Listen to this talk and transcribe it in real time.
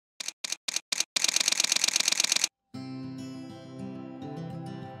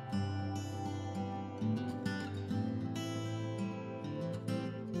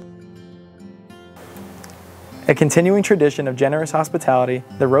A continuing tradition of generous hospitality,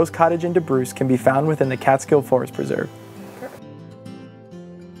 the Rose Cottage in Debruce can be found within the Catskill Forest Preserve.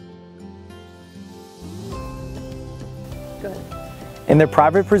 Good. In their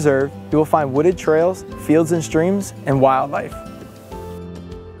private preserve, you will find wooded trails, fields and streams, and wildlife.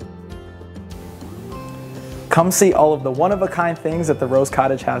 Come see all of the one-of-a-kind things that the Rose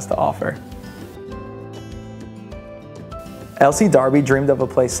Cottage has to offer. Elsie Darby dreamed of a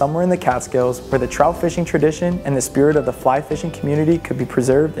place somewhere in the Catskills where the trout fishing tradition and the spirit of the fly fishing community could be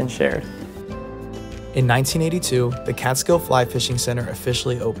preserved and shared. In 1982, the Catskill Fly Fishing Center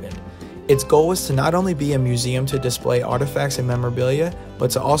officially opened. Its goal was to not only be a museum to display artifacts and memorabilia, but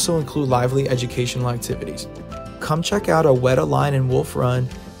to also include lively educational activities. Come check out a Weta Line and Wolf Run,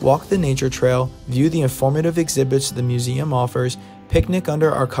 walk the nature trail, view the informative exhibits the museum offers, picnic under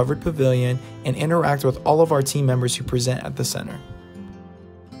our covered pavilion, and interact with all of our team members who present at the center.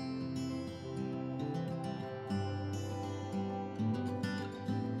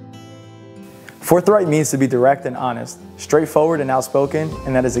 Forthright means to be direct and honest, straightforward and outspoken,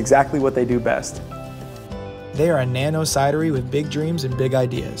 and that is exactly what they do best. They are a nano cidery with big dreams and big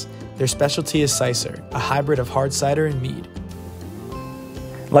ideas. Their specialty is Cyder, a hybrid of hard cider and mead.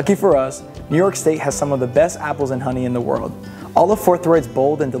 Lucky for us, New York State has some of the best apples and honey in the world. All of Forthright's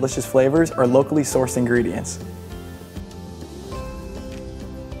bold and delicious flavors are locally sourced ingredients.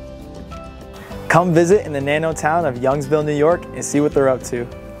 Come visit in the nano town of Youngsville, New York, and see what they're up to.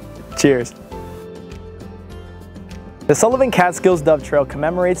 Cheers. The Sullivan Catskills Dove Trail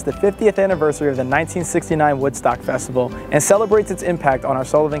commemorates the 50th anniversary of the 1969 Woodstock Festival and celebrates its impact on our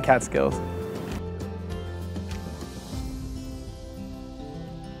Sullivan Catskills.